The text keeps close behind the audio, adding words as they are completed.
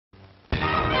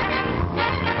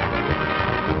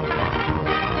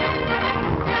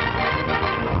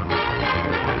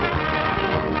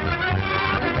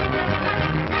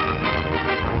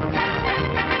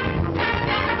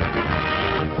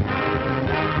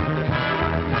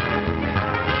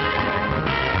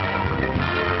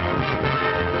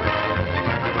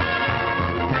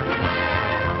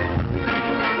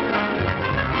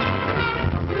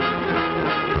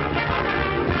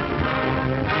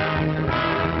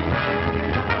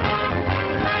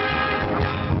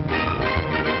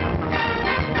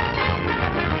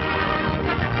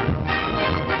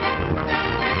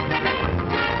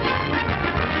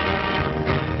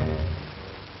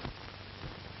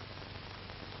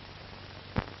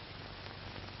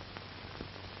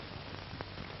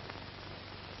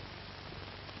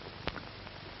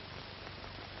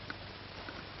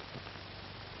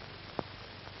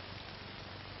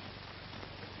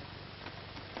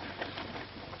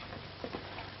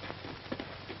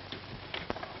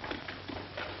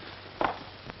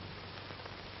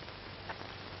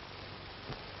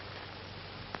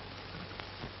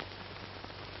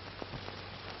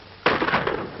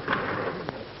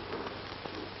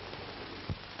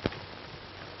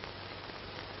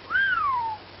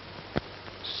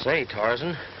Say,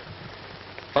 Tarzan,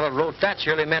 fellow wrote that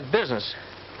surely meant business.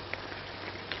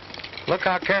 Look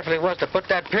how careful he was to put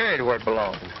that period where it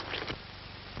belonged.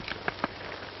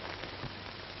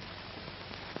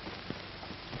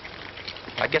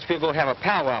 I guess we'll go have a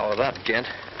powwow with that gent.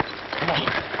 Come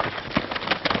on.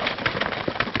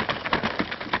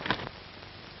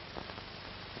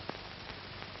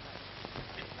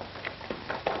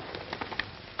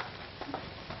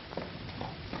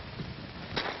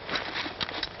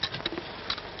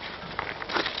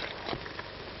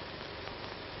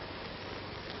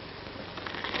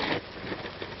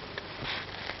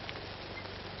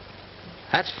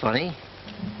 That's funny.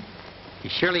 You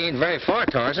surely ain't very far,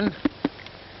 Tarzan.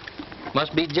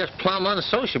 Must be just plumb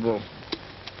unsociable.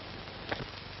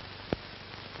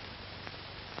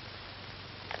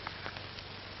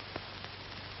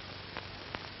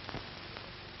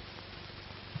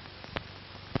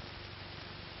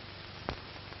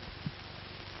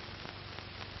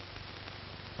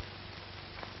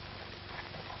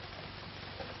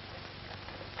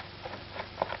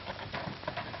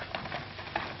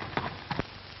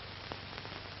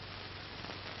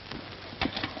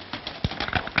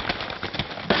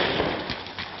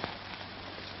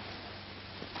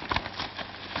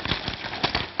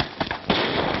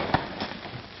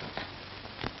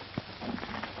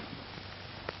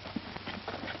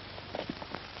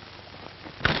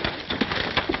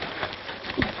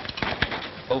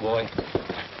 Oh, boy.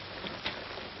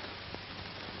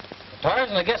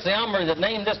 Tarzan, I guess the hombre that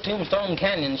named this Tombstone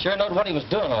Canyon sure knowed what he was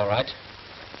doing, all right.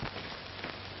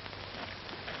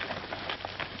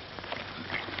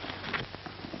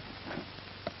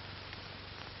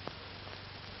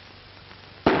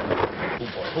 Oh,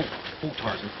 boy. Oh,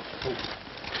 Tarzan. Oh.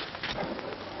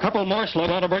 Couple more slowed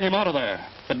out to bring him out of there.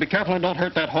 But be careful and don't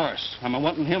hurt that horse. I'm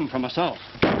a-wanting him for myself.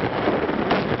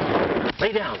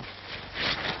 Lay down.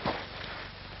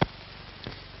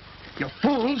 You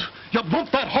fools! You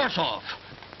bumped that horse off!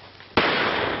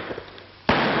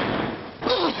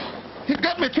 He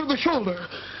got me through the shoulder.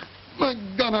 My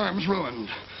gun arm's ruined.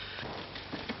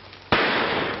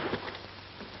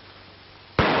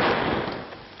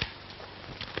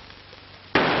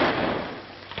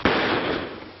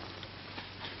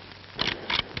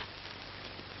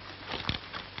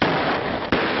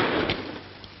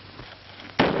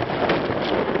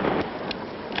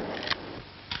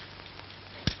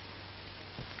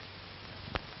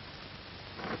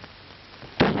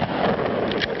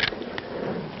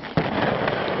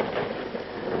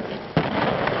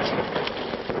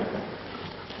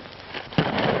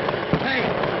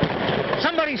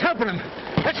 Somebody's helping him.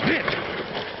 Let's dip.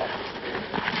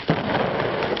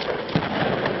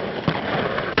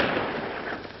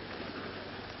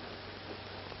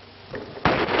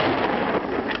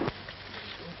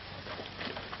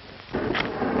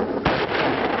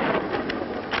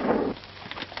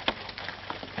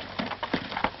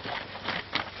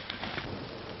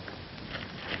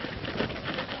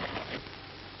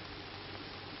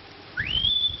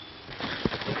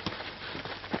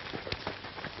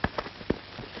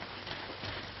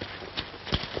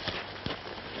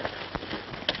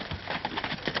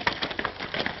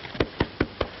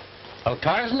 Well,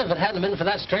 Tarzan, if it hadn't been for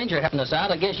that stranger helping us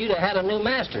out, I guess you'd have had a new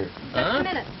master. Just a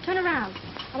minute. Turn around.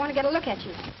 I want to get a look at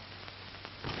you.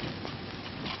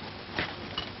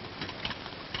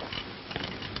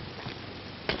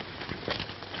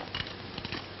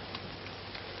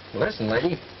 Listen,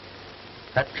 lady,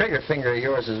 that trigger finger of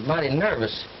yours is mighty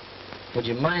nervous. Would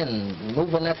you mind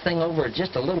moving that thing over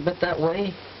just a little bit that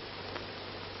way?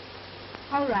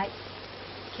 All right.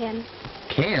 Ken.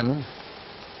 Ken?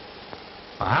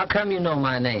 Well, how come you know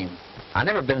my name? I've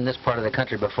never been in this part of the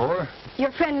country before.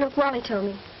 Your friend Luke Wally told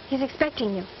me. He's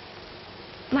expecting you.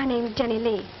 My name's Jenny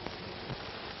Lee.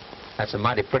 That's a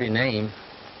mighty pretty name.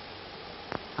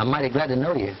 I'm mighty glad to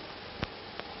know you.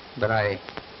 But I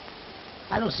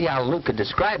don't see how Luke could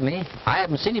describe me. I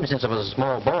haven't seen him since I was a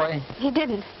small boy. He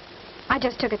didn't. I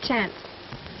just took a chance.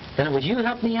 Then would you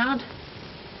help me out?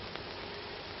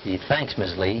 Gee, thanks,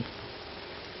 Miss Lee.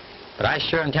 But I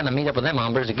sure intend to meet up with them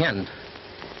hombres again.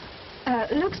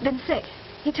 Luke's been sick.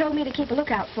 He told me to keep a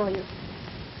lookout for you.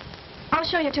 I'll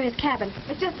show you to his cabin.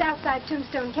 It's just outside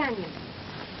Tombstone Canyon.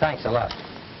 Thanks a lot.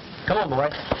 Come on, boy.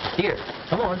 Here,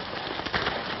 come on.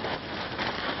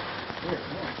 Here,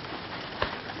 come on.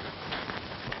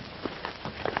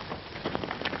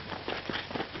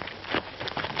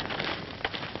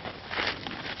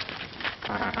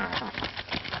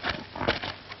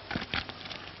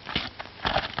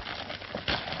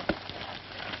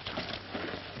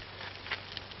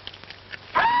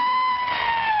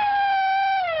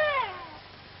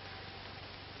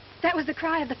 That was the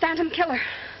cry of the Phantom Killer.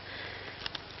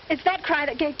 It's that cry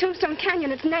that gave Tombstone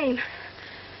Canyon its name.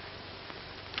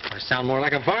 I sound more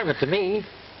like a varmint to me.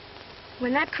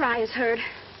 When that cry is heard,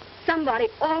 somebody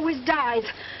always dies.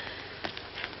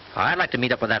 Oh, I'd like to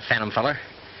meet up with that Phantom feller.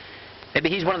 Maybe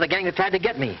he's one of the gang that tried to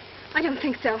get me. I don't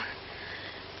think so.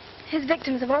 His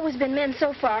victims have always been men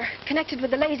so far, connected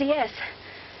with the Lazy S.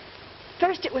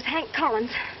 First it was Hank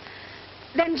Collins,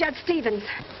 then Judge Stevens.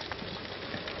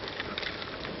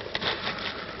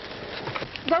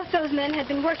 Both those men had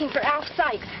been working for Alf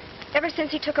Sykes ever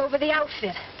since he took over the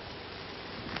outfit.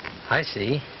 I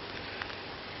see.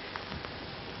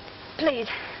 Please,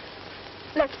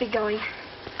 let's be going.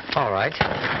 All right.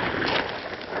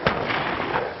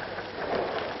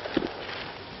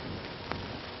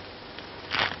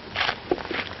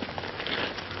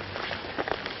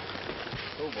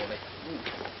 Oh, boy.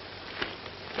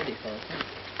 Pretty fast, huh?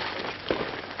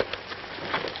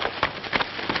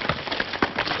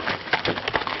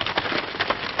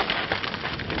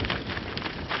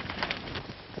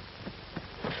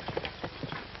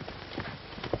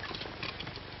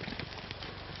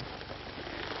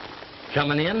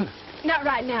 Coming in? Not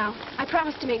right now. I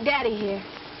promised to meet Daddy here.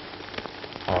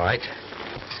 All right.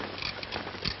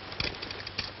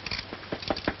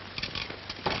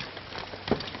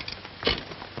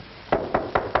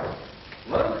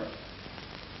 Luke?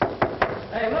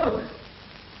 Hey, Luke.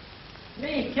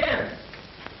 Me, Ken.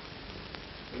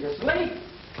 Are you asleep?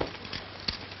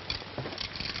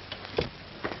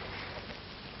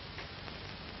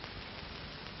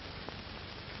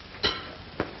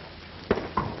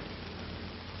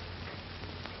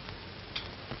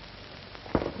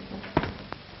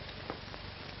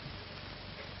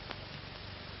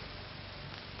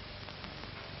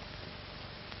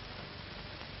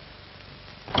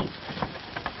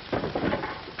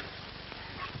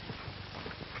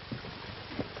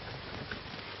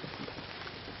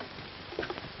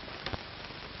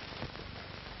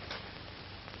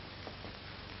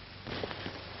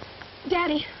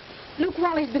 Daddy, Luke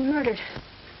Wally's been murdered.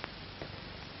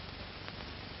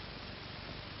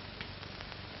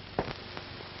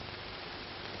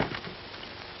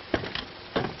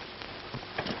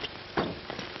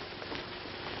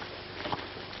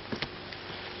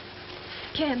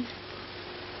 Ken,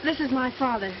 this is my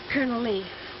father, Colonel Lee.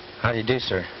 How do you do,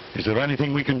 sir? Is there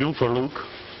anything we can do for Luke?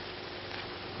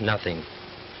 Nothing.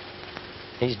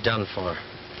 He's done for.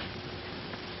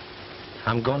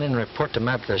 I'm going in and report the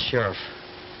map to the sheriff.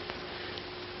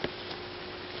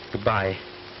 Goodbye.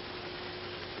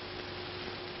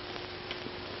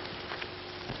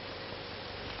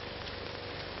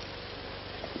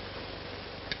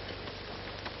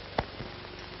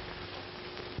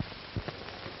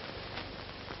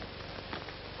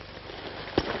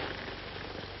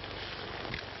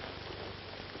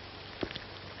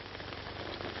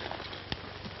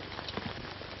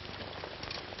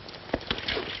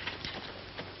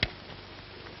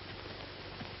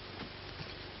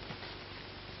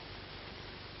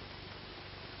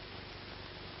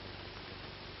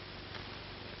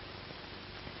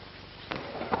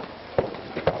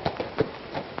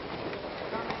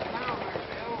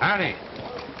 Howdy.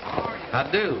 How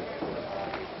do?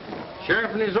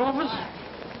 Sheriff in his office?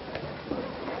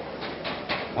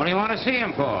 What do you want to see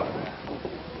him for?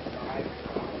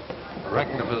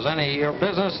 Reckon if there's any of your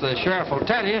business, the sheriff will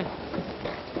tell you.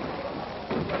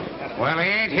 Well, he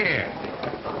ain't here.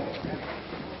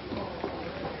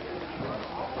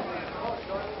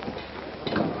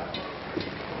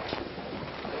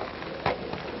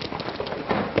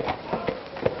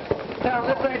 Now,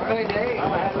 this ain't payday.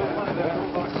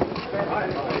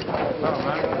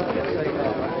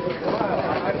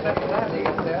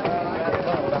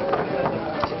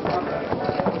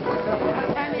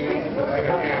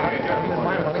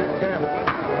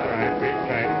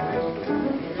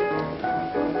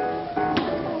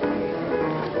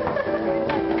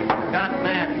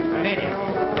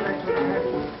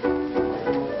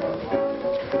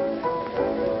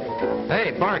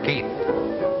 Hey, barkeep.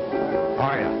 How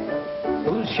are you?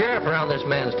 Who's sheriff around this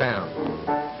man's town?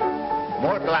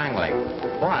 Mort Langley.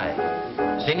 Why?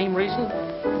 Seen him recent?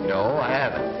 No, I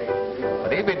haven't.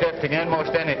 But he'll be drifting in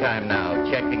most any time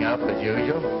now, checking up as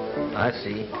usual. I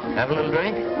see. Have a little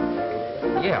drink?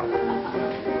 Yeah.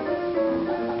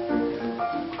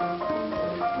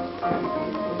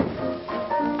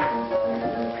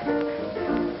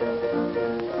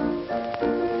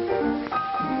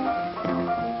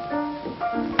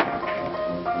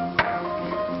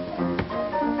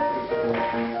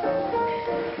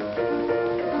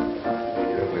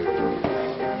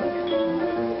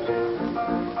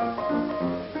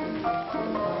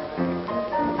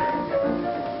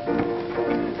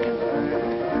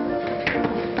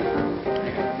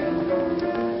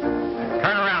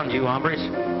 hombres.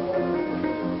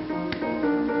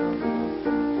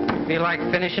 Feel like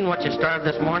finishing what you started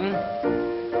this morning?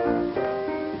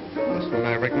 This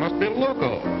maverick must be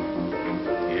loco.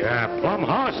 Yeah, plumb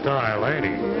hostile, ain't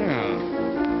he? Yeah.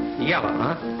 Yellow,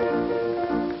 huh?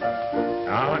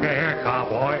 Now, look at here,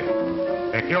 cowboy.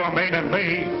 If you're meaning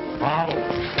me, I'll...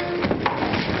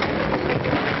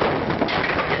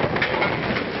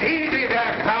 Easy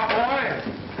there, cowboy.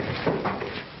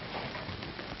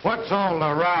 What's all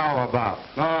the row about?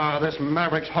 This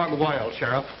maverick's hog wild,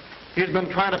 Sheriff. He's been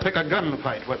trying to pick a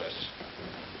gunfight with us.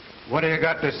 What do you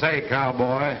got to say,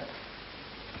 cowboy?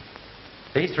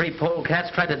 These three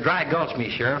polecats tried to dry gulch me,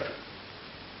 Sheriff.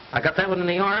 I got that one in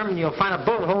the arm, and you'll find a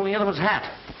bullet hole in the other one's hat.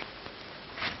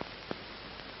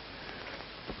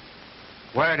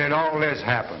 Where did all this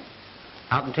happen?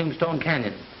 Out in Tombstone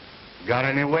Canyon. Got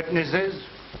any witnesses?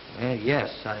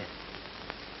 Yes,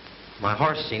 my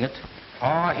horse seen it.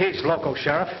 Oh, he's loco,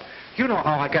 Sheriff. You know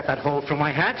how I got that hole through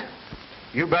my hat.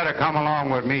 You better come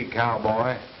along with me,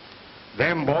 cowboy.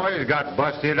 Them boys got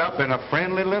busted up in a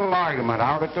friendly little argument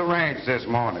out at the ranch this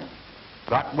morning.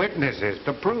 Got witnesses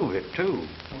to prove it, too.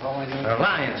 They're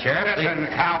lying, Sheriff. Listen,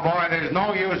 cowboy, there's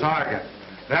no use arguing.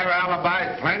 Their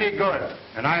alibi's plenty good,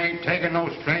 and I ain't taking no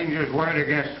stranger's word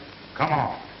against them. Come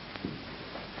on.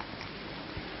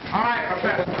 All right,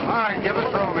 Professor. All right, give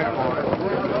us room here, boys.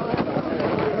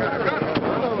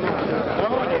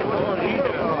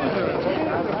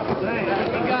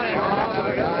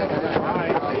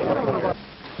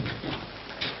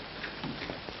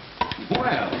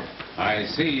 Well, I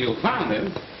see you found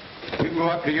him. You go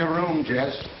up to your room,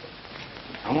 Jess.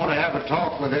 I want to have a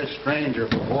talk with this stranger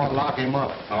before I lock him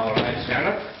up. All right,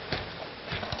 Sheriff.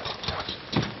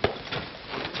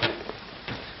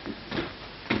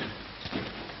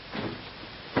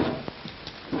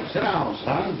 Sit down,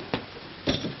 son.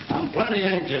 I'm plenty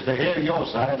anxious to hear your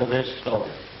side of this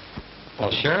story.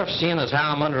 Well, Sheriff, seeing as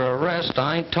how I'm under arrest,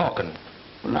 I ain't talking.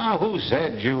 Now, who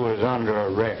said you was under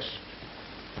arrest?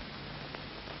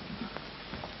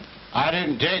 I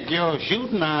didn't take your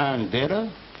shooting iron, did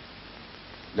I?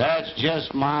 That's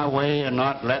just my way of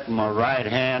not letting my right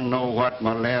hand know what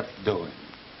my left's doing.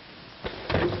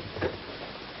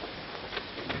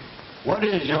 What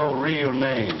is your real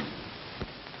name?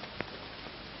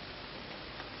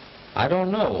 I don't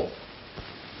know.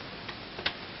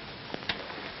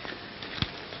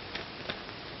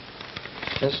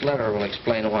 This letter will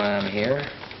explain why I'm here.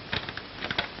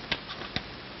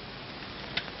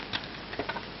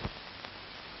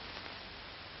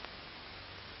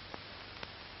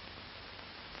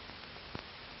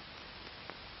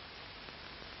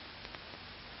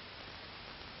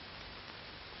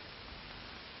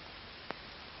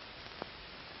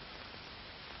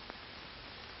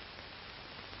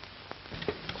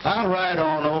 I'll ride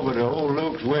on over to old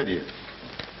Luke's with you.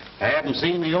 I haven't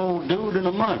seen the old dude in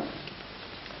a month.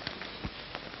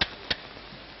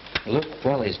 Luke,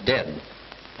 well, he's dead.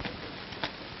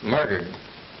 Murdered.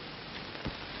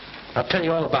 I'll tell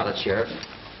you all about it, Sheriff.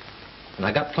 And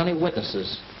I got plenty of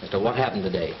witnesses as to what happened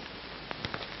today.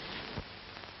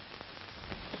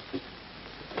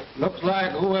 Looks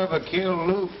like whoever killed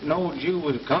Luke knowed you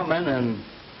was coming and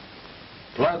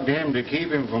plugged him to keep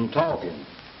him from talking.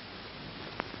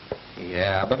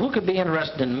 Yeah, but who could be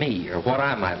interested in me or what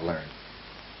I might learn?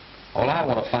 All I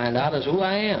want to find out is who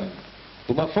I am,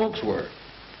 who my folks were.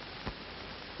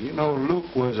 You know,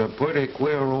 Luke was a pretty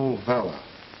queer old fella.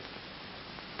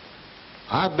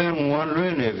 I've been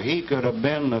wondering if he could have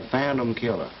been the Phantom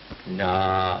Killer.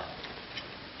 Nah.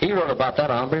 He wrote about that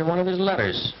hombre in one of his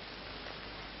letters.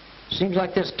 Seems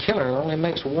like this killer only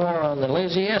makes war on the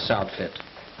Lazy S outfit.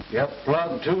 Yep,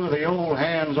 plugged two of the old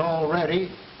hands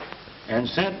already and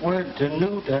sent word to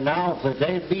Newt and Alf that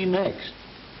they'd be next.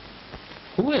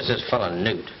 Who is this fella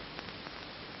Newt?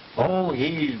 Oh,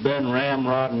 he's been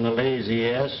ramrodding the Lazy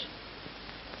S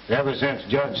ever since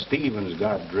Judge Stevens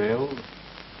got drilled.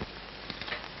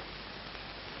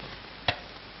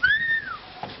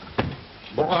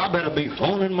 Boy, I better be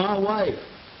phoning my wife.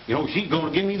 You know, she's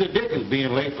going to give me the dickens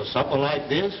being late for supper like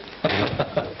this.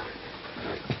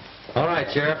 All right,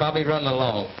 Sheriff, I'll be running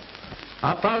along.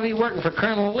 I'll probably be working for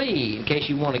Colonel Lee in case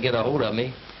you want to get a hold of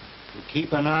me.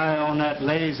 Keep an eye on that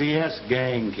Lazy S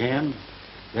gang, Ken.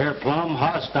 They're plumb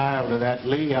hostile to that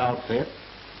Lee outfit.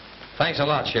 Thanks a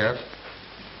lot, Sheriff.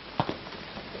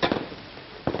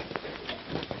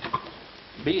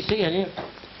 Be seeing you.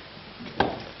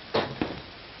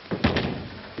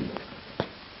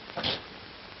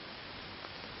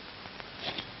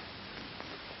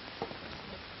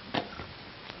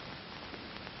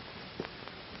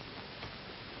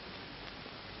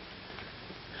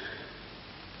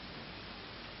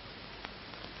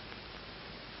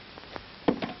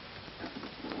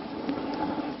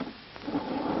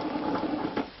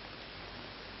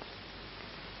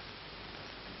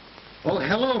 Oh,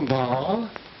 hello, Ma.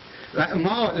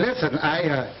 Ma, listen,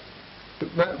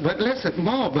 but listen,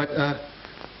 Ma, but,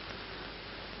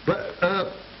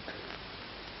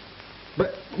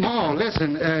 Ma,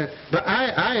 listen,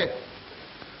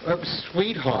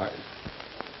 sweetheart.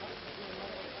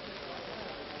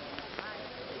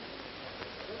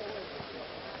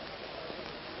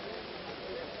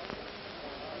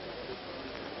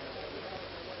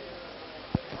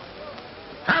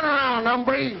 Turn around,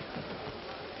 hombre.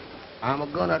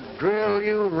 I'm gonna drill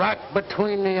you right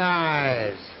between the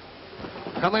eyes.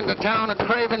 Come into town a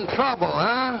craving trouble,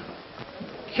 huh?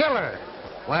 Killer.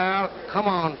 Well, come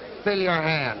on, fill your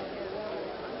hand.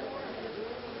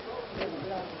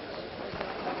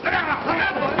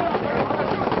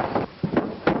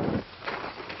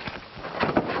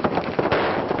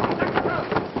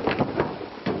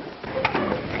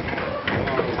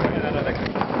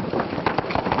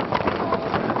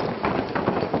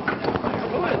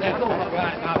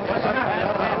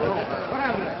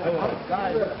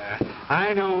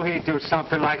 I knew he'd do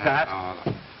something like that.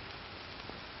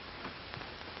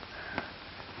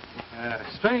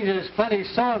 Stranger's plenty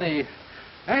salty,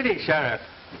 ain't he, Sheriff?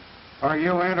 Are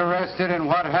you interested in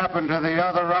what happened to the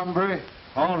other hombre?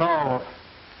 Oh, no.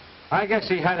 I guess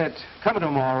he had it coming to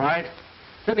him all right.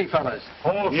 Didn't he, fellas?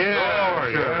 Oh,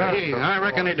 Yeah, sure. Gee, I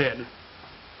reckon he did.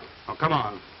 Oh, come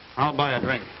on. I'll buy a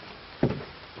drink.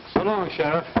 So long,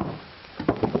 Sheriff.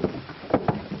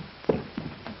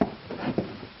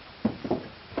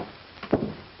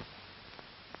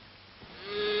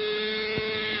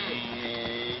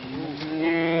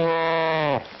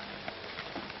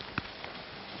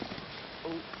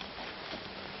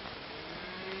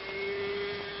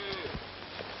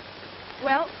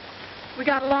 Well, we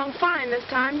got along fine this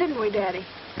time, didn't we, Daddy?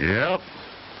 Yep.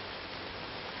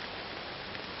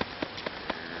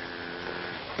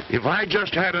 If I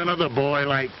just had another boy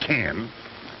like Ken,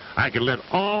 I could let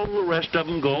all the rest of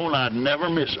them go and I'd never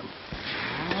miss them.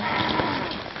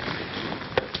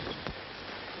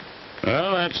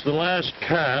 Well, that's the last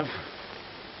calf.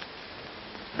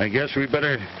 I guess we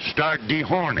better start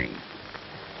dehorning.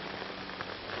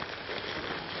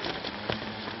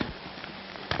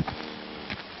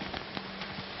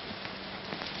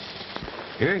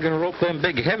 You ain't gonna rope them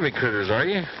big heavy critters, are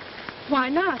you? Why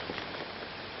not?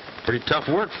 Pretty tough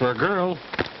work for a girl.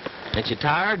 Ain't you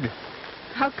tired?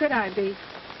 How could I be?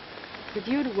 With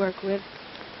you to work with.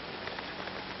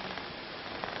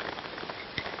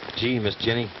 Gee, Miss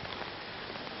Jenny,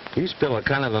 you spill a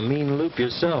kind of a mean loop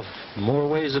yourself, more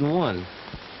ways than one.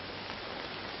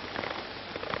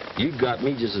 You got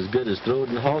me just as good as throwed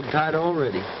and hog-tied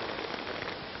already.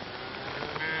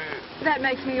 That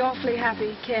makes me awfully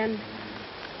happy, Ken.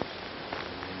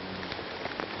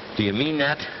 Do you mean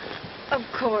that? Of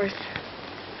course.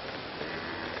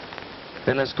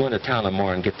 Then let's go into town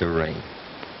tomorrow and get the ring.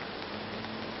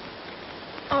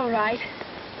 All right.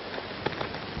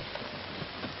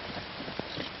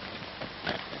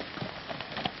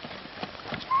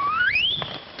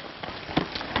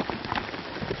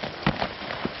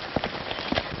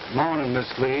 Morning,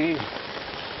 Miss Lee.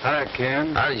 Hi,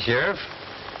 Ken. Howdy, Sheriff.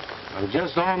 I'm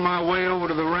just on my way over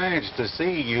to the ranch to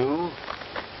see you.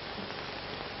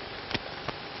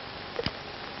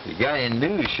 You got any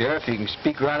news, Sheriff? You can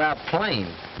speak right out plain.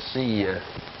 See,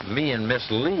 me and Miss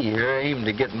Lee here aim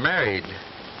to get married.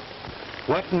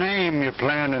 What name you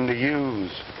planning to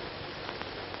use?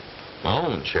 My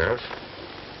own, Sheriff.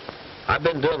 I've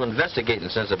been doing investigating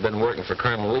since I've been working for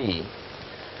Colonel Lee.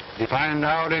 Did you find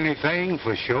out anything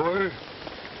for sure?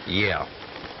 Yeah.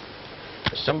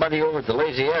 Somebody over at the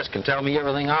Lazy S can tell me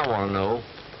everything I want to know.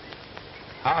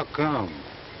 How come?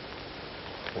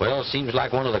 Well, it seems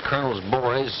like one of the Colonel's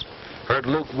boys heard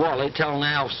Luke Wally telling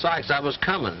Al Sykes I was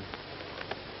coming.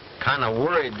 Kind of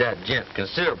worried that gent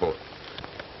considerable.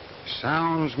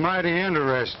 Sounds mighty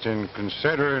interesting,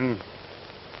 considering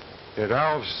that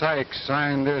Al Sykes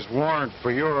signed this warrant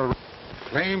for your...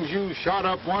 Claims you shot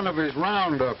up one of his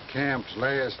roundup camps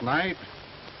last night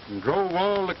and drove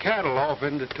all the cattle off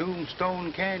into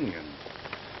Tombstone Canyon.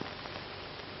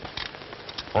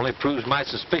 Only proves my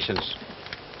suspicions.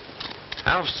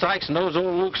 Al Sykes knows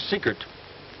old Luke's secret.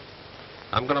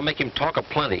 I'm going to make him talk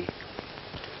aplenty.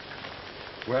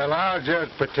 Well, I'll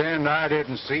just pretend I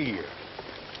didn't see you.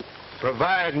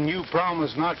 Providing you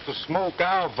promise not to smoke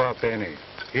Alf up any.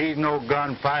 He's no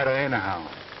gunfighter anyhow.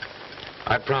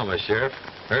 I promise, Sheriff.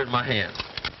 Here's my hand.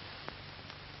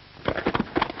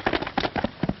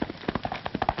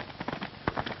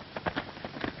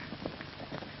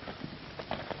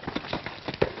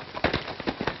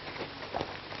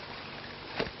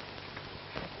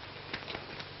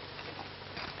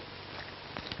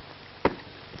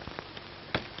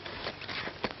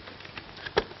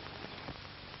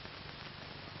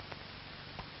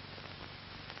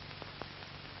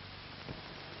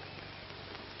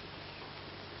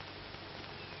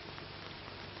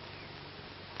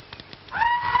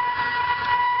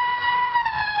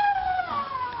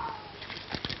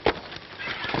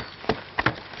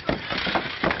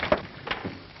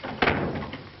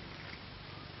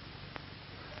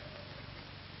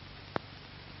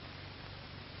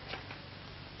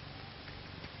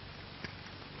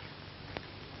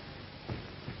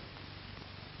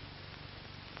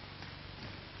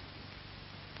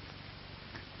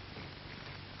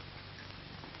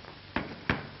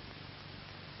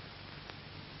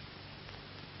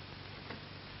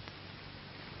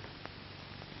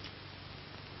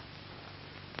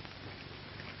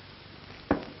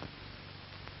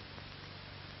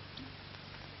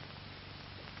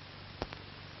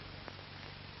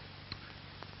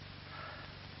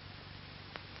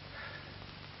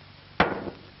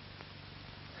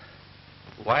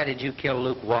 Why did you kill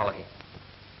Luke Wally?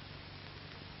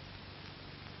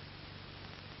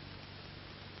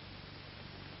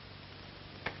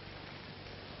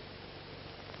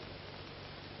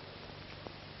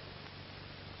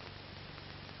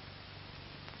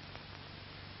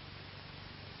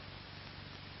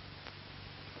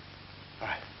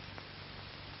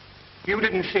 You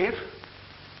didn't see it?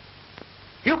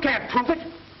 You can't prove it?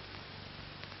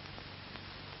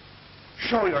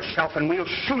 Show yourself and we'll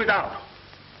shoot it out.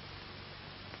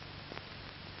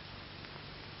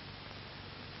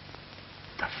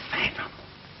 The Phantom.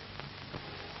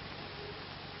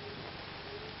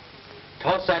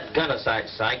 Toss that gun aside,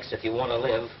 Sykes, if you want to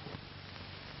live.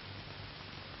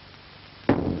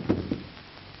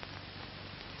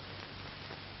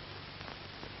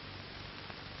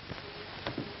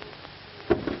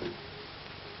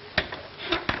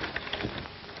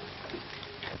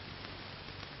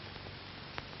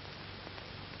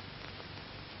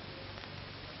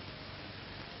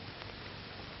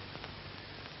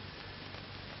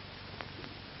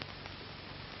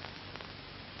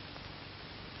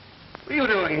 What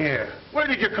are you doing here? Where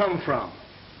did you come from?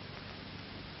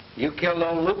 You killed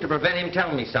old Luke to prevent him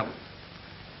telling me something.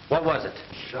 What was it?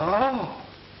 So,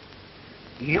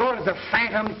 you're the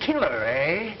Phantom Killer,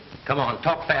 eh? Come on,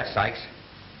 talk fast, Sykes.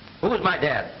 Who was my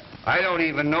dad? I don't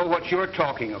even know what you're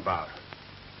talking about.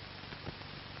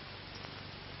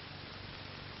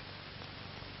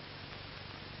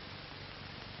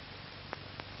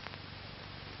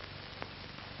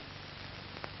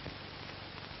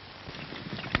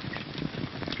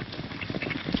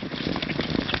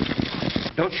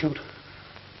 Don't shoot.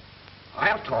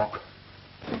 I'll talk.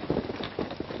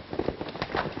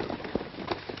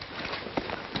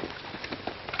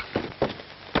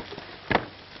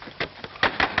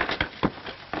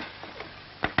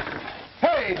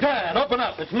 Hey, Dad, open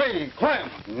up. It's me,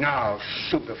 Clem. Now,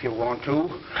 shoot if you want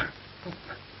to.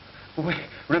 Wait,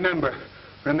 remember,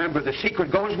 the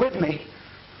secret goes with me.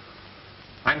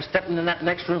 I'm stepping in that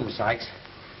next room, Sykes,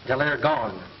 till they're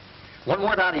gone. One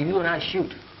word out of you and I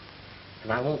shoot.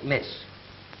 And I won't miss.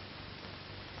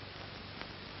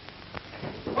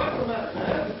 What's the matter,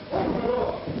 Dad? Open the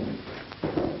door.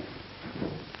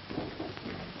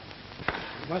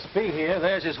 He must be here.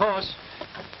 There's his horse.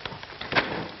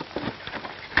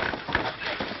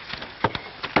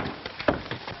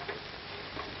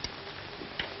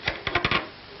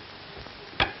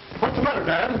 What's the matter,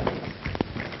 Dad?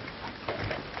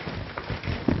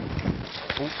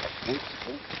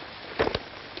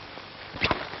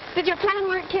 Did your plan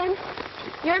work, Ken?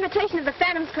 Your imitation of the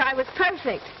Phantom's cry was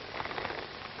perfect.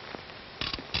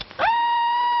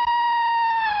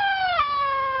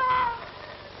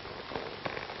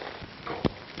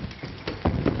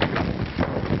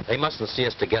 They mustn't see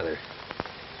us together.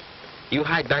 You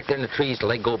hide back there in the trees till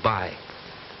they go by.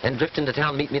 Then drift into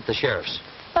town, meet me at the sheriff's.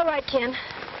 All right, Ken.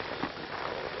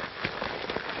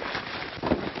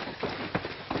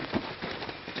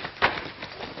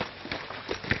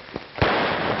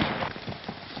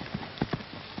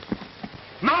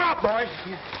 Mount up, boys.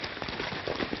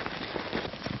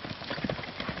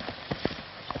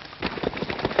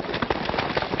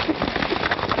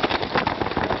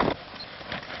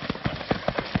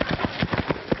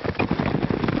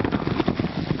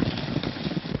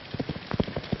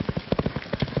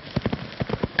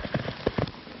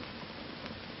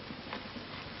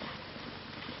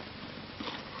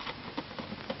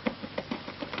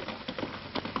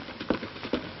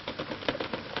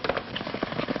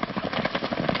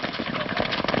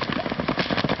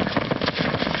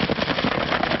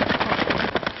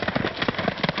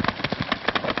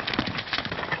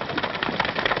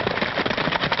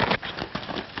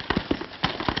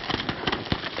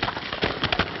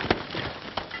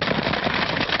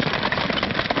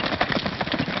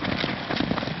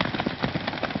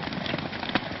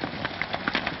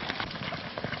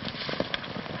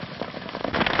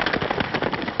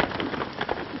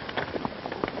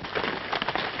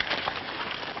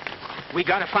 We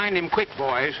gotta find him quick,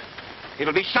 boys.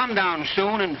 It'll be sundown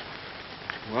soon, and,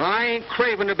 well, I ain't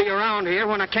craving to be around here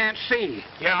when I can't see.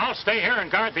 Yeah, I'll stay here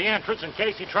and guard the entrance in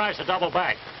case he tries to double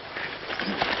back.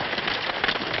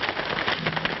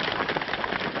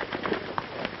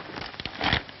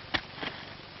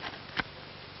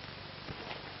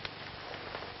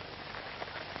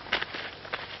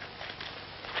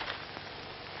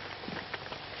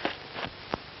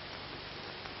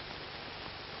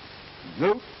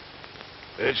 Nope.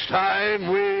 It's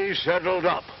time we settled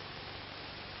up.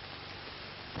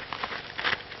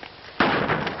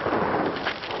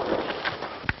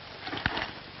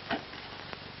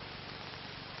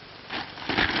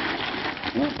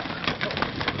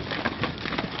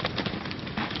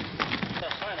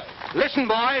 Listen,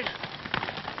 boys.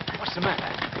 What's the matter?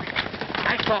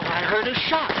 I thought I heard a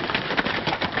shot.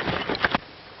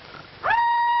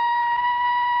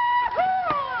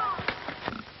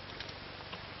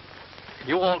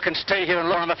 You all can stay here and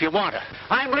learn if you want to.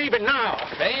 I'm leaving now.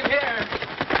 Same here.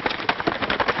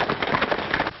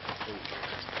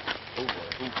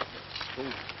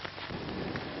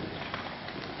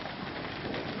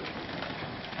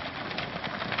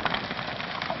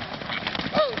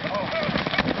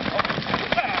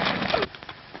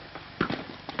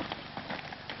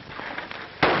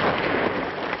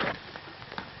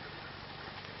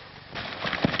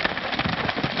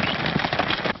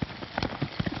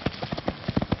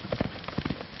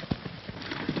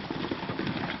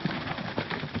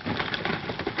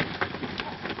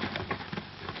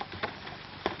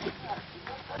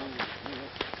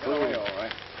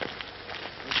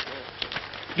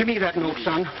 Give me that note,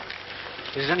 son.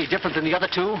 Is it any different than the other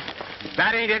two?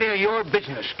 That ain't any of your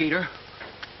business, Skeeter.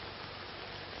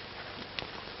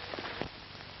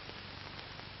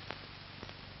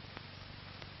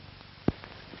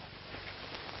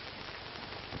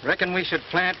 Reckon we should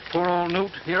plant poor old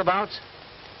Newt hereabouts?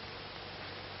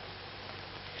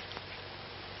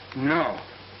 No.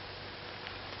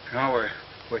 No,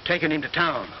 we're taking him to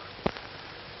town.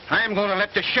 I'm going to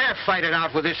let the sheriff fight it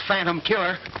out with this phantom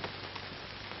killer.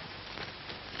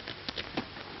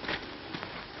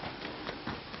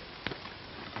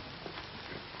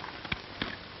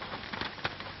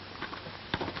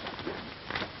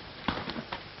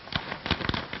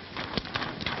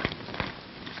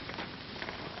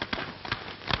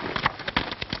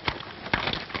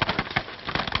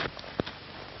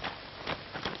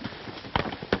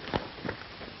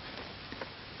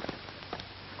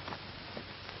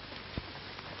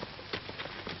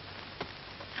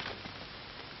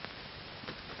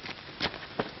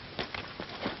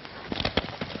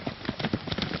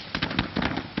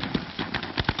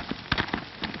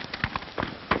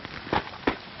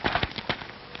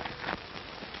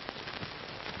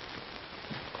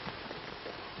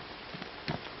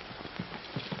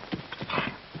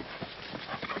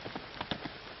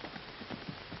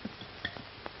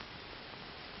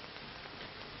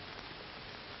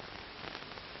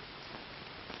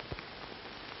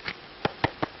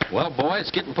 Well, boy, it's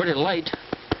getting pretty late.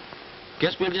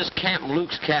 Guess we'll just camp in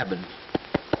Luke's cabin.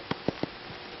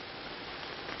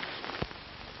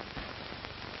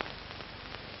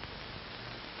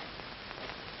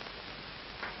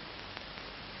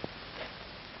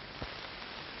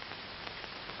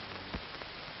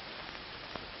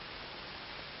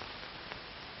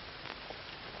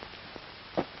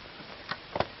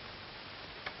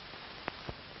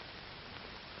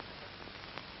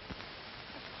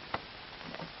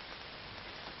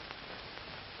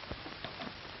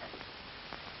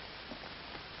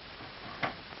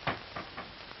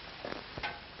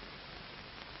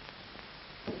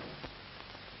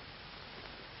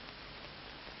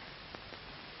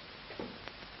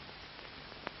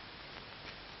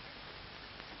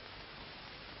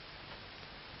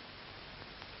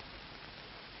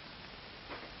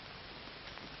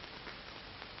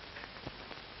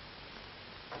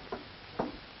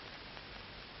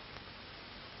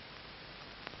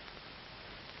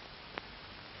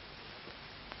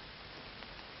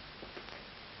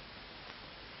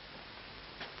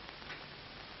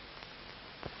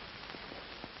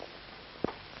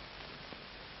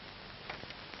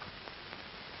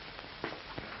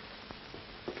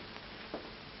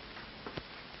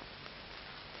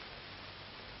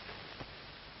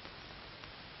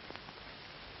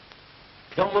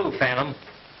 Don't move, Phantom.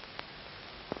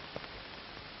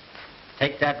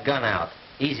 Take that gun out.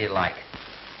 Easy like.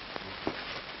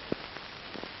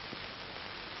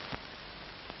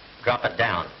 Drop it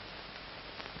down.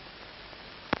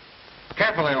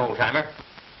 Carefully, old-timer.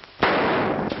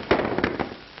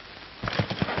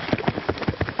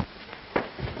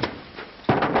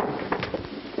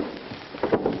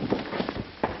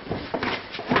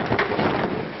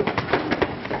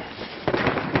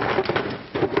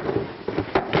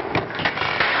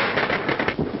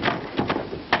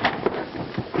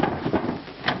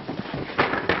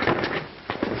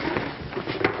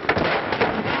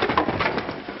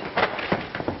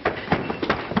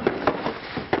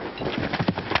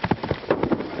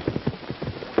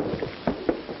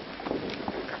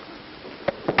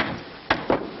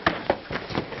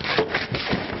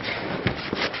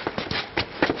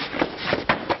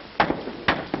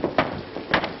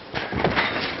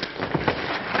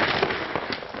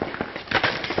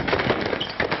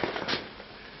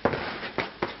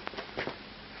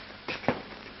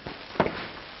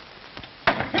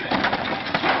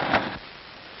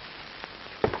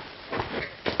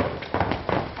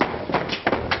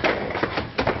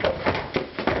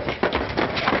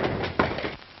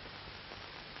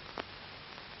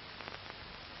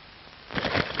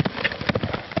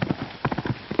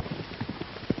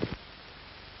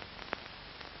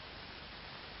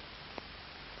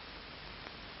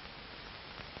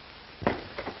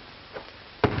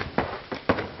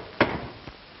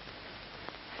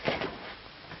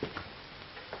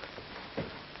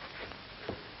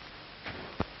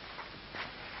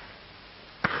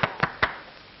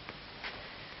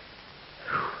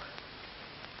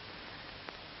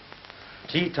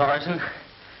 Gee, Tarzan,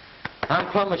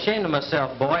 I'm plumb ashamed of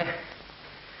myself, boy.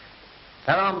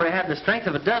 That hombre had the strength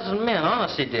of a dozen men,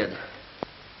 honest he did.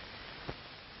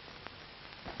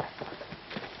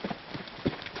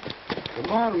 Good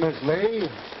morning, Miss Lee.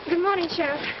 Good morning,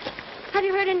 Sheriff. Have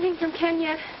you heard anything from Ken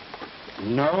yet?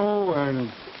 No, and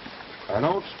I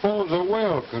don't suppose I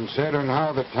will, considering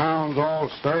how the town's all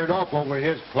stirred up over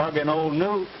his plugging old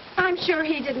Newt. I'm sure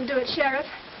he didn't do it, Sheriff.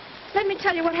 Let me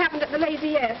tell you what happened at the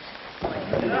Lazy S.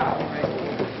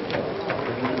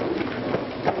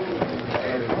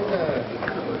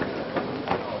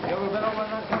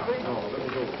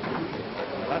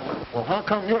 Well, how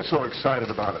come you're so excited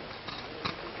about it?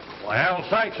 Well,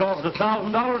 Sykes offers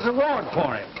 $1,000 reward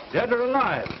for him, dead or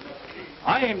alive.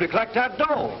 I aim to collect that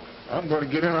dough. I'm going to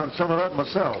get in on some of that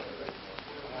myself.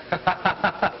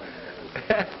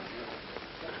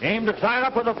 Aim to sign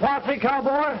up with the posse,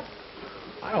 cowboy?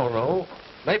 I don't know.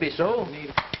 Maybe so.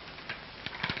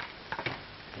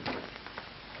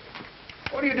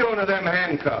 What are you doing to them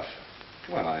handcuffs?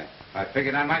 Well, I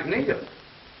figured I might need them.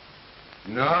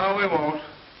 No, we won't.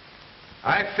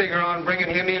 I figure on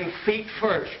bringing him in feet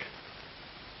first.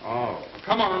 Oh,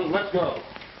 come on, let's go.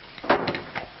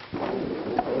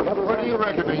 What do you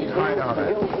reckon he's hiding out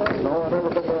at?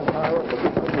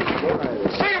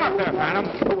 See him up there, Phantom.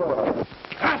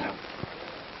 Got him.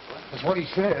 That's what he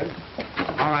said.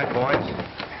 All right, boys.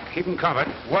 Keep him covered.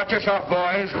 Watch yourself,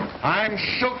 boys. I'm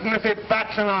shooting if he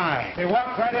bats an eye. He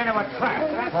walked right into a trap.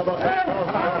 All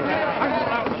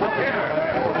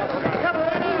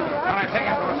right, take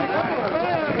it.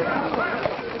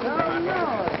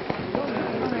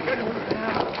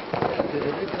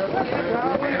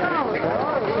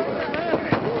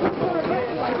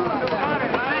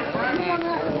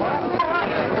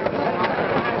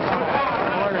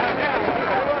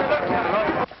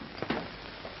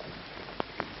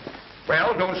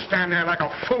 Well, don't stand there like a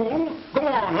fool. Go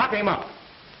on, lock him up.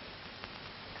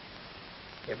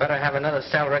 You better have another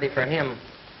cell ready for him,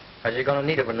 because you're going to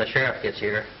need it when the sheriff gets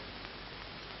here.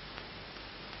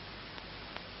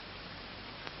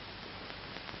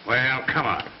 Well, come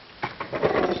on.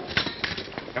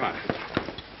 Come on.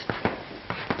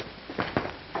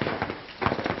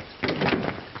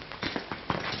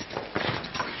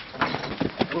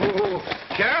 Oh,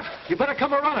 Sheriff, you better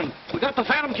come a-running. We got the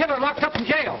Phantom Killer locked up in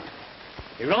jail.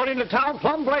 He rode into town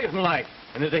plumb blazing like,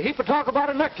 and there's a heap of talk about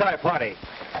a necktie party.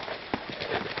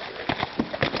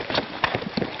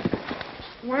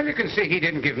 Well, you can see he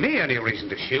didn't give me any reason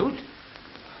to shoot.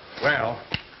 Well,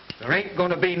 there ain't going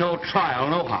to be no trial,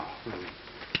 nohow.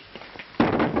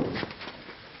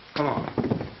 Come on.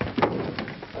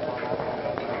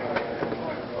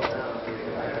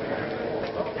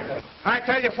 I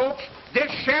tell you, folks,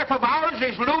 this sheriff of ours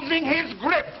is losing his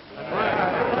grip.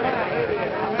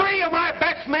 3 of my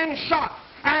best men shot,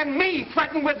 and me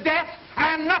threatened with death,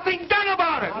 and nothing done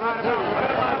about it.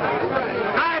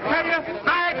 I tell you,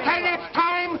 it's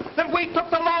time that we took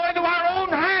the law into our own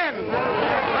hands.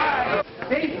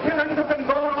 These killings have been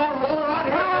going on all around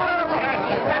here.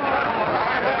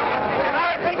 And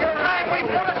I think it's time we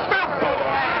put a stop to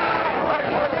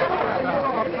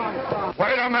it.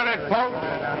 Wait a minute, folks.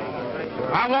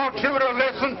 I want you to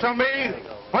listen to me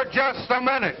for just a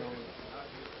minute.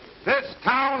 This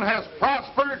town has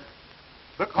prospered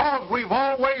because we've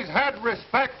always had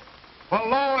respect for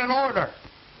law and order.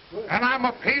 And I'm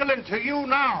appealing to you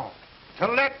now to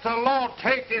let the law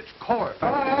take its course.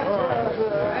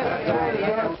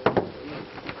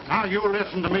 Now you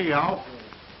listen to me, Al.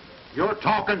 You're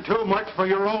talking too much for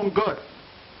your own good.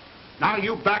 Now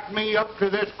you back me up to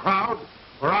this crowd,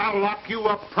 or I'll lock you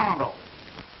up pronto.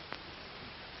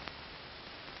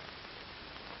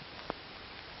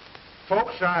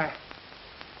 Folks, I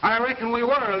reckon we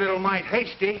were a little mite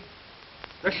hasty.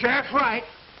 The sheriff's right.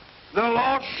 The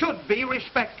law should be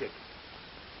respected.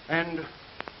 And,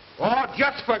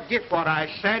 just forget what I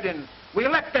said, and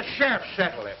we'll let the sheriff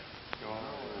settle it.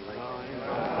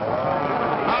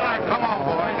 All right, come on,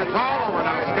 boys. It's all over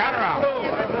now. Scatter out.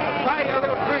 Try your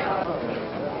little drink.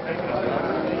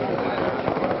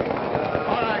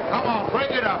 All right, come on.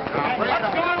 Bring it up now. Bring it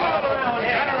up.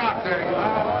 Scatter out there.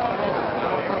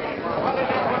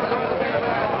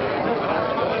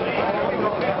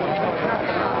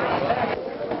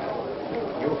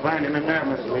 You'll find him in there,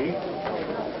 Miss Lee.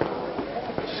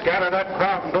 Scatter that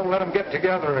crowd and don't let them get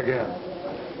together again.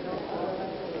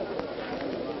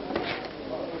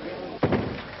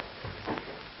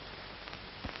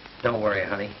 Don't worry,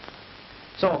 honey.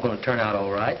 It's all going to turn out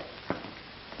all right.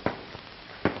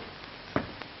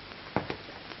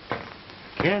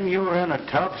 Ken, you're in a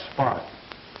tough spot.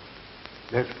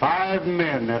 There's 5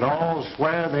 men that all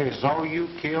swear they saw you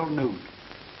kill Newt.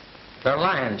 They're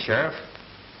lying, Sheriff.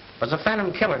 It was a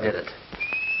phantom killer did it.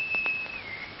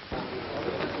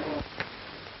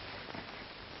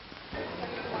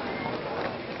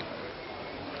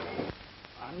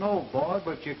 I know, boy,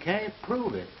 but you can't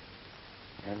prove it.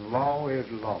 And law is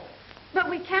law. But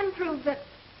we can prove that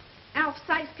Alf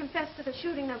Sykes confessed to the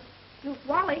shooting of Luke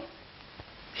Wally.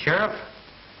 Sheriff,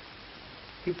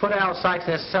 you put Al Sykes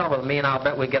in his cell with me and I'll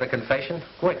bet we get a confession.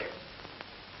 Quick.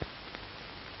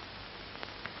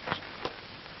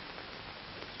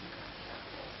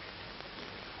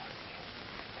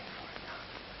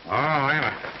 Oh,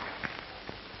 Anna.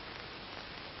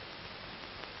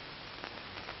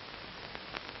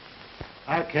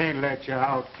 I can't let you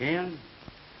out, Ken,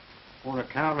 on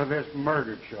account of this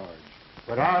murder charge.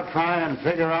 But I'll try and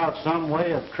figure out some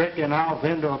way of tricking Alf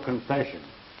into a confession.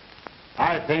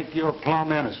 I think you're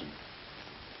plumb innocent.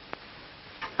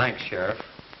 Thanks, Sheriff.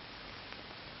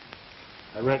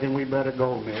 I reckon we better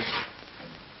go, miss.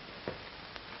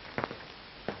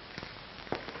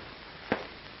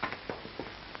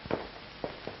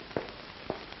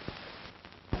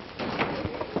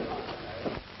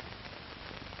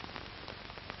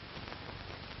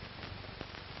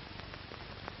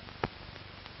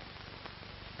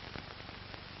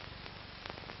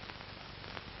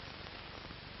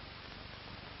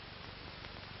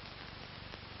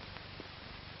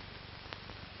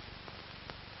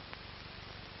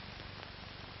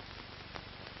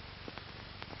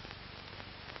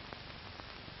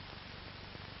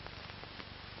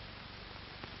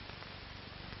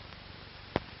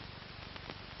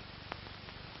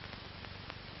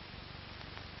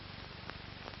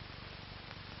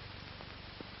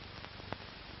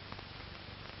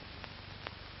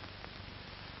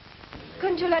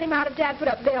 Couldn't you let him out if Dad put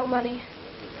up bail money?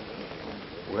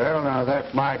 Well, now,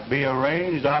 that might be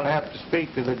arranged. I'll have to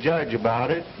speak to the judge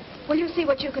about it. Well, you see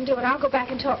what you can do, and I'll go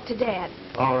back and talk to Dad.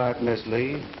 All right, Miss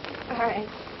Lee. All right.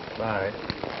 Bye.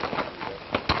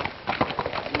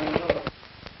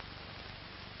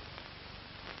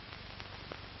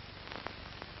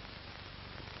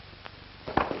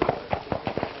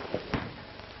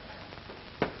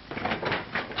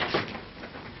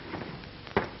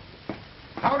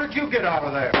 How did you get out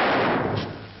of there?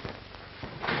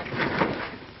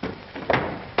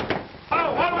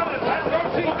 Oh, one minute, lad.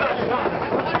 Don't see that.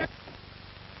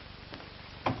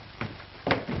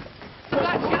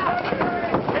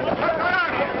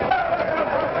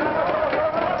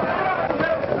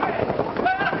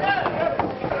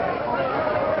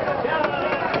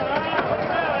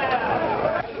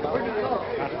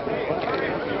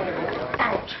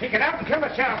 He get out and kill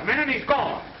the sheriff, man. He's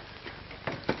gone.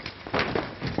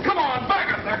 Come on,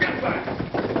 back up there. Get back.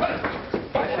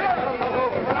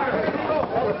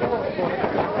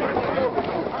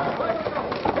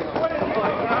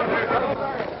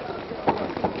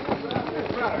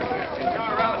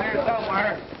 You're around here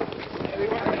somewhere.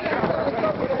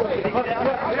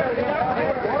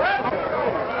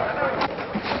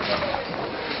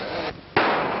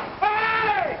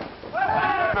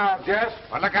 Now, Jess.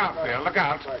 Well, look out, Bill. Look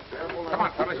out. Come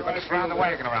on, fellas. You better surround the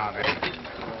wagon around there.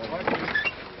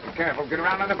 Be careful. Get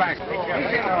around on the back. Be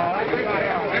careful.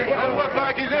 Doesn't look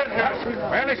like he's in here.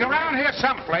 Well, he's around here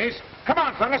someplace. Come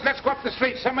on, fellas. Let's go up the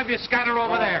street. Some of you scatter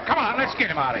over there. Come on. Let's get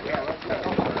him out of here.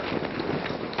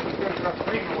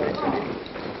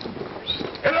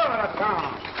 Hello,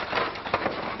 Tom.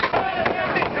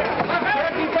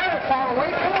 You better fall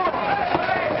away. Come on.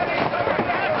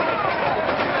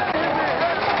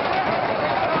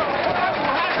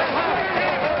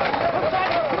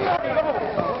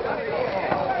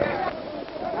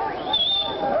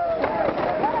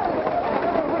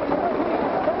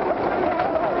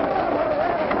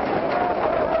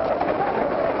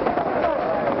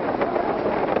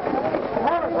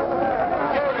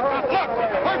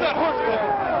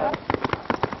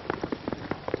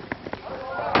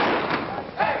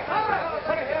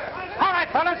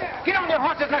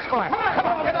 Let's go ahead. Come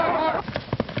on, get on.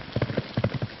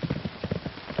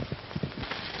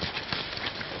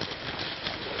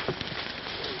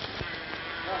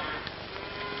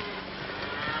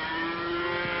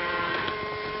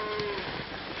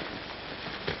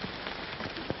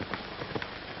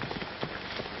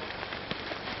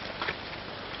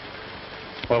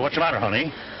 Well, what's the matter,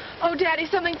 honey? Oh, Daddy,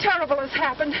 something terrible has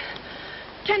happened.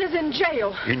 Ken is in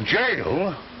jail. In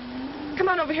jail? Come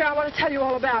on over here. I want to tell you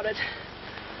all about it.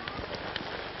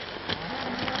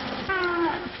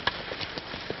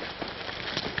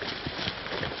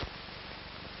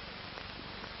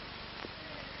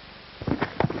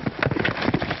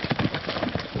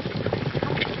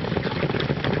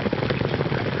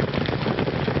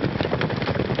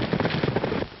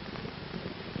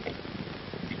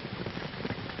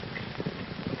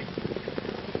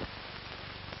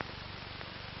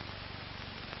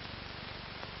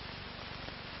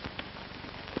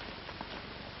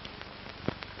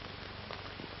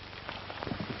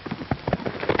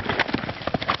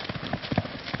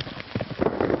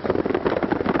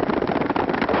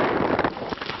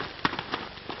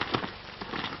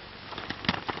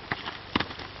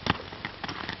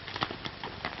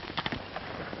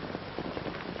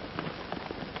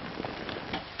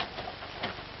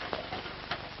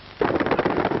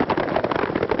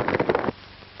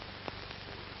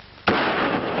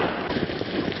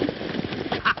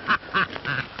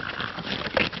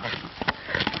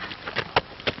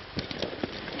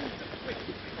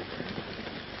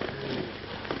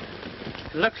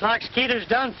 Looks like Skeeter's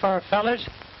done for, fellas.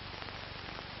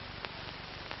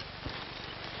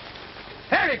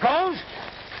 There he goes.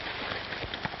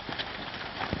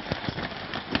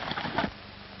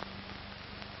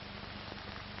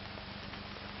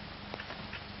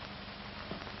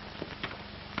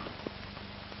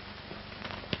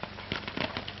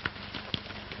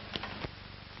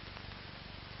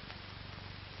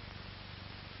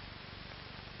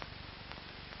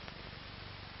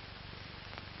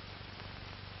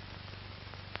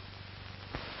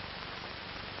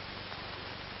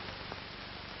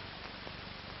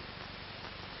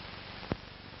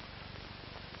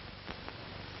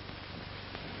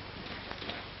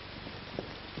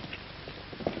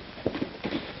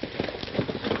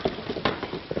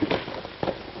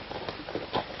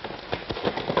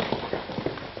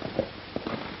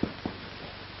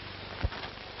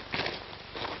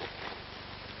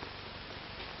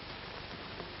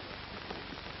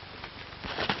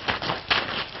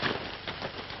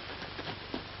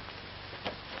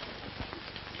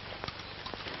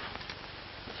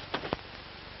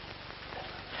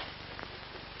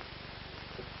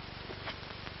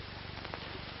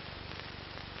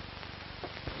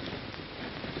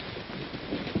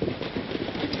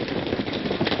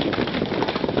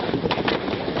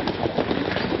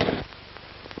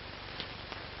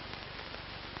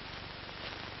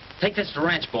 Take this to the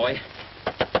ranch, boy.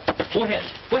 Go ahead.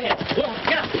 Go ahead. Go on.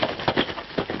 Get up.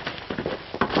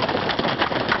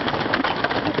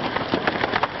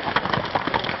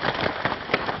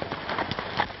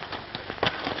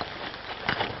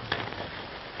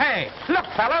 Hey, look,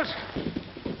 fellas.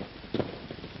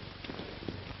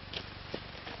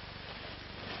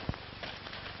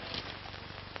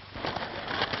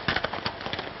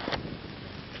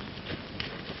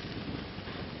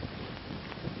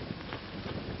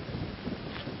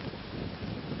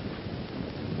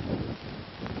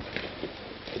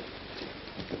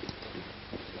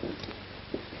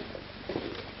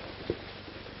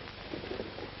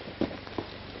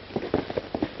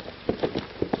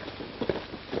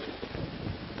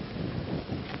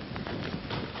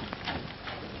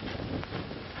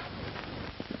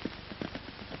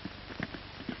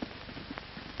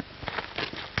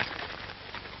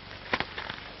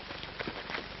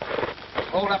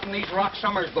 Hold up in these rock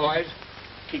summers, boys.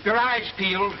 Keep your eyes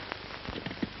peeled.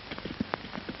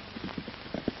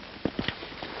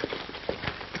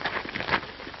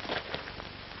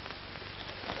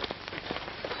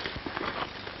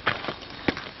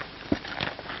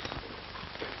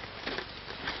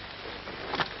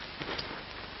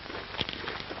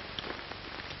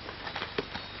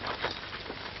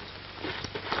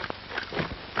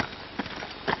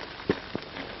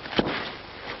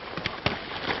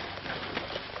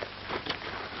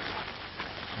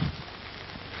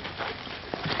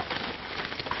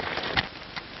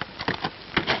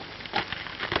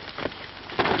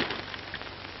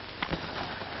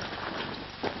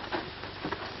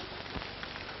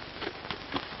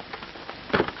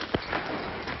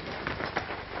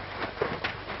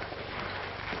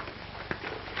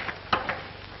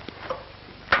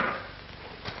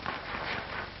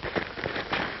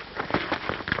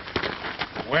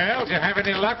 Well, did you have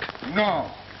any luck? No.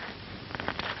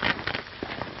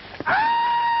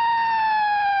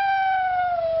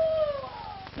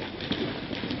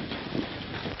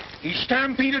 He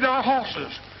stampeded our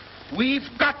horses. We've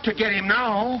got to get him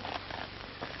now.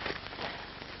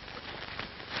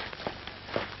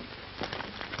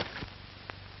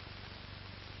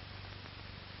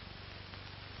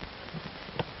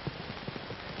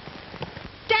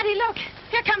 Daddy, look!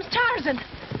 Here comes Tarzan.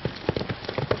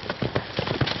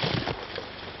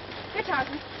 Here,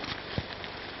 Tarzan.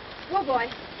 Whoa, boy.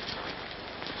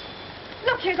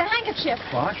 Look, here's a handkerchief.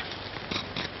 What?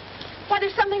 Why,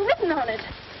 there's something written on it.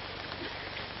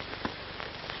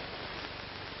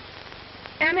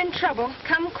 Am in trouble.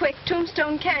 Come quick,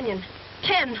 Tombstone Canyon.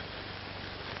 Ken.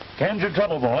 Ken's in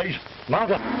trouble, boys.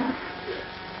 Mount up.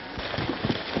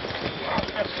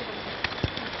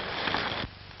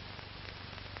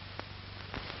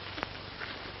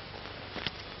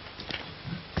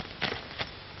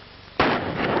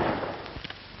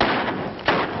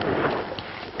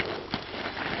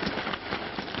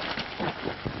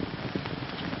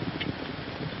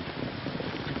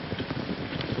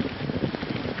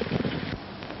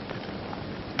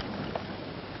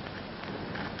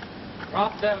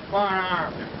 Drop them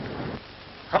firearms.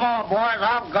 Come on, boys,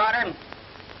 I've got him.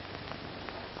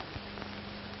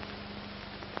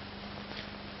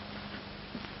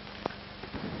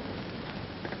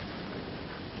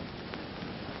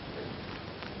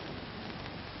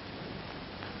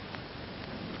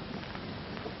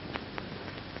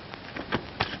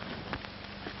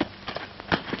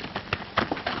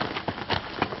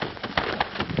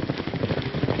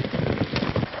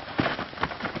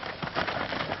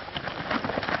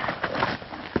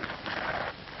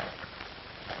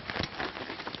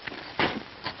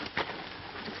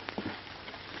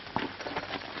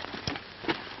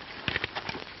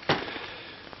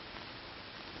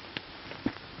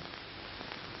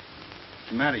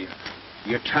 matter you?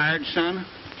 You tired, son?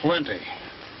 Plenty.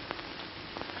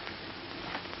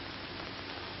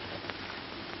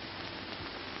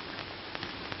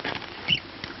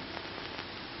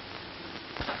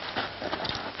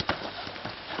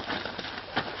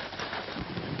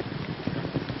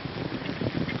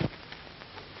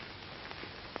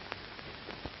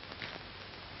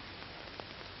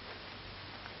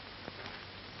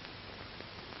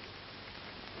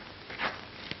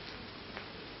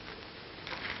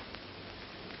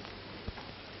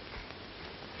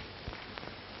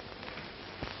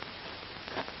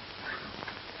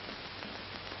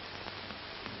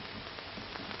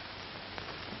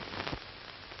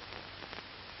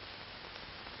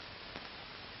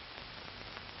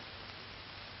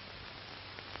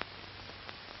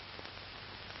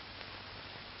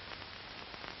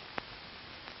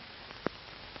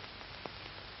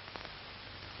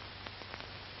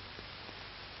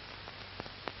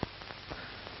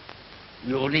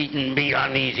 You needn't be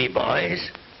uneasy,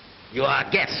 boys. You are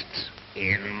guests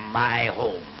in my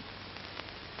home.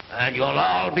 And you'll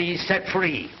all be set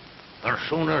free as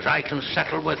soon as I can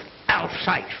settle with Alf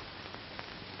Sykes.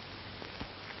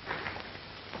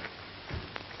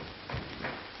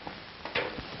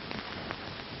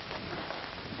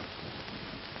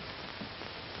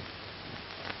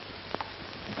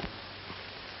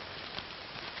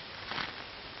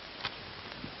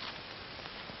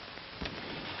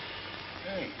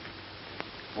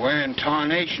 Where in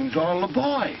tarnation's all the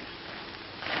boys?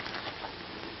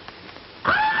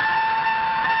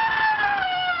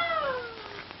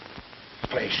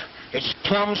 This place, it's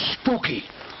plumb spooky.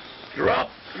 Drop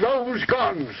those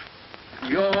guns.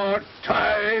 Your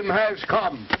time has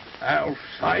come, Alf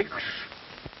Sykes.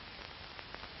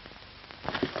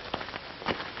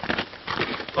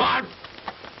 Go on.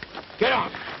 Get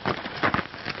on.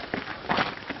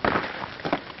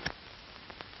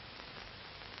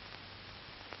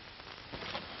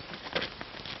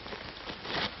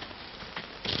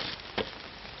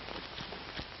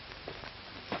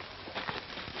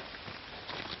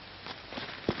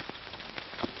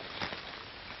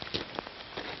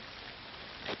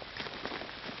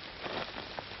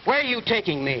 Where are you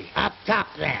taking me? Up top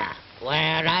there,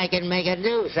 where I can make a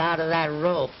noose out of that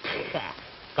rope.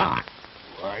 Go on.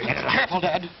 Careful,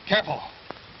 Dad. Careful.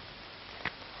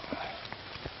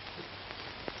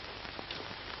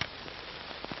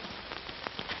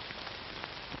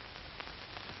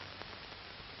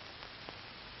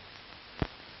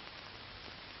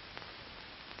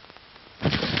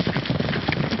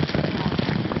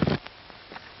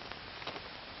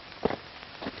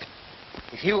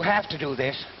 If you have to do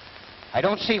this, I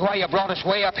don't see why you brought us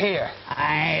way up here.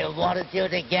 I wanted you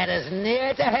to get as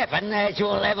near to heaven as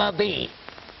you'll ever be.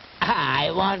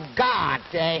 I want God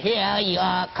to hear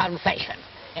your confession.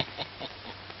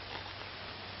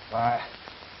 I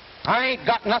ain't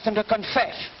got nothing to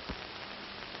confess.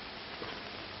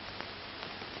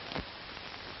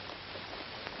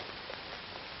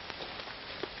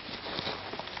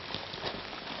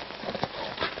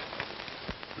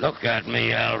 Look at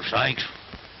me, Al Sykes.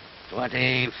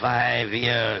 25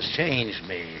 years changed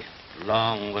me,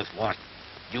 along with what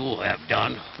you have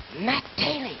done. Matt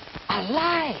Daly,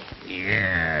 alive.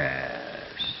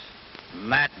 Yes.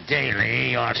 Matt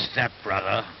Daly, your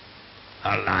stepbrother,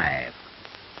 alive.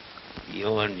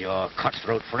 You and your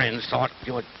cutthroat friends thought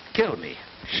you would kill me,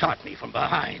 shot me from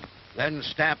behind, then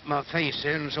stabbed my face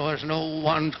in so as no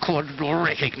one could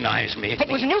recognize me.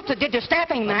 It was Newt that did the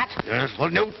stabbing, Matt. Yes, well,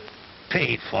 Newt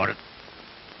paid for it.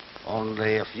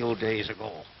 Only a few days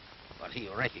ago. But he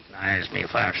recognized me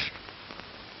first.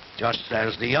 Just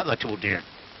as the other two did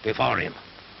before him.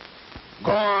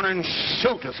 Go on and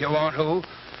shoot if you want to.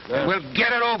 We'll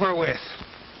get it over with.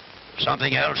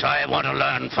 Something else I want to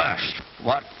learn first.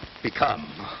 What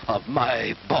become of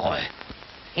my boy?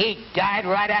 He died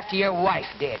right after your wife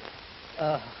did.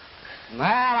 Well,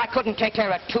 I couldn't take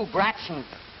care of two brats, and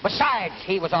besides,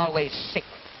 he was always sick.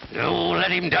 You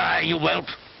let him die, you whelp.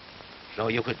 So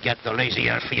you could get the lazy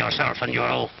earth for yourself and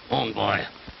your own boy.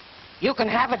 You can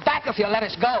have it back if you let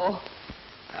us go.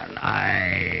 An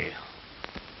eye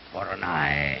for an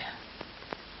eye.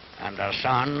 And a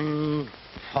son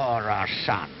for a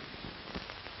son.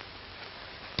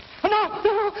 No,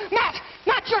 Matt!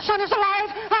 Matt, your son is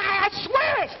alive! I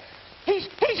swear it!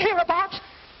 He's hereabouts.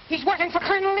 He's working for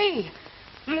Colonel Lee.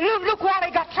 Luke Wally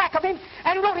got track of him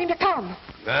and wrote him to come.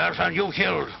 Yes, and you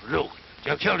killed Luke.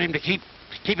 You killed him to keep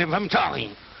him from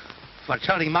talking. For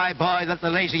telling my boy that the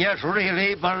lazy earth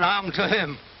really belonged to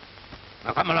him.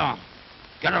 Now come along.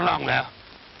 Get along there.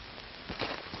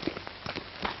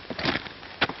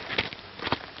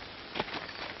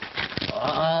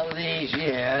 All these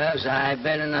years, I've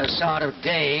been in a sort of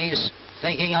daze,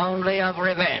 thinking only of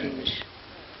revenge.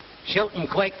 Shooting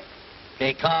quick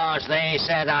because they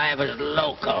said I was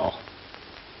loco.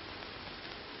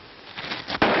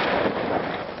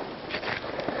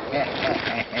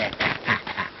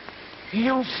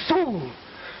 You fool!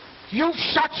 You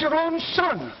shot your own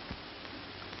son!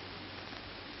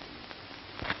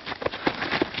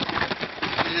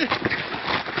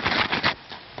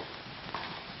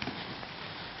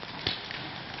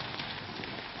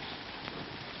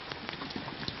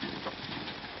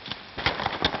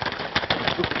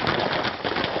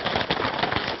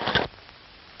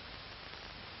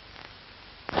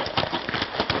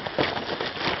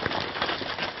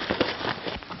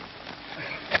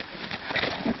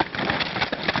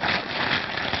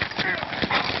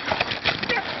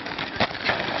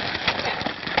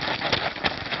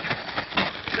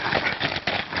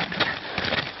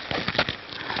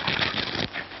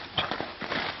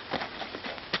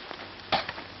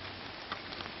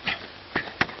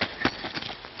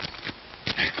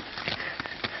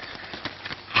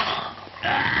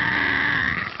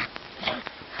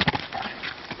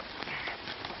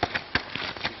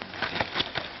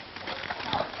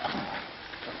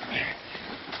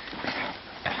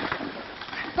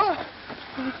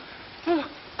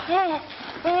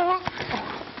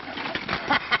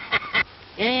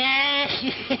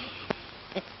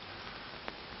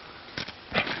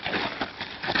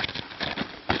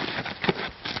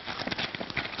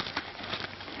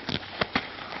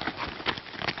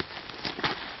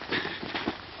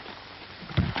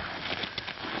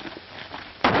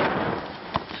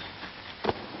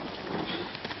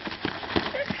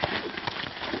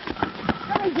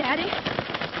 Daddy.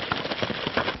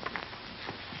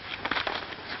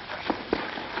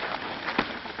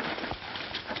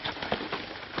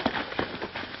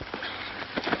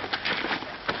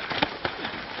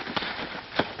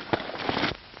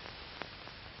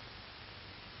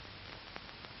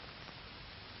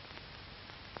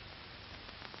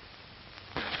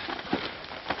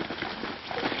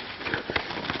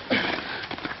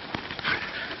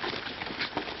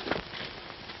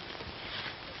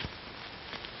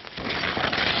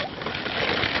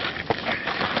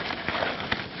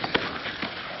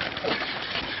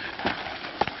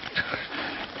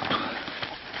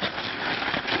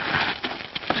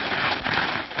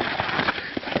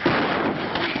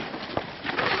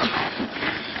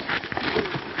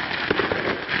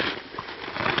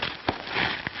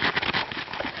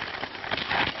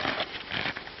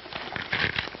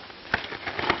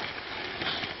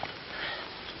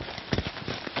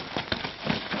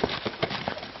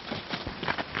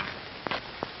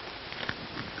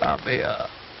 Come here.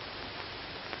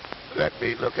 Let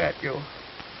me look at you.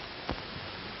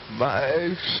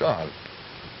 My son.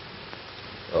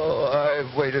 Oh,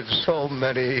 I've waited so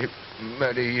many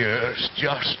years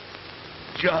just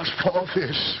for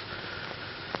this.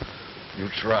 You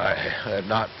try and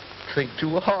not think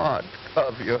too hard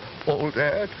of your old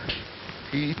dad.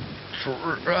 He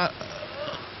tried.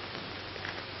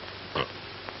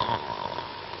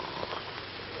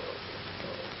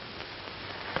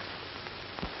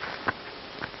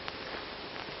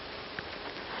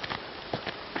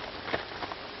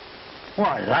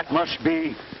 Why, that must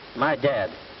be... My dad,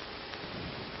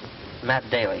 Matt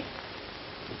Daly.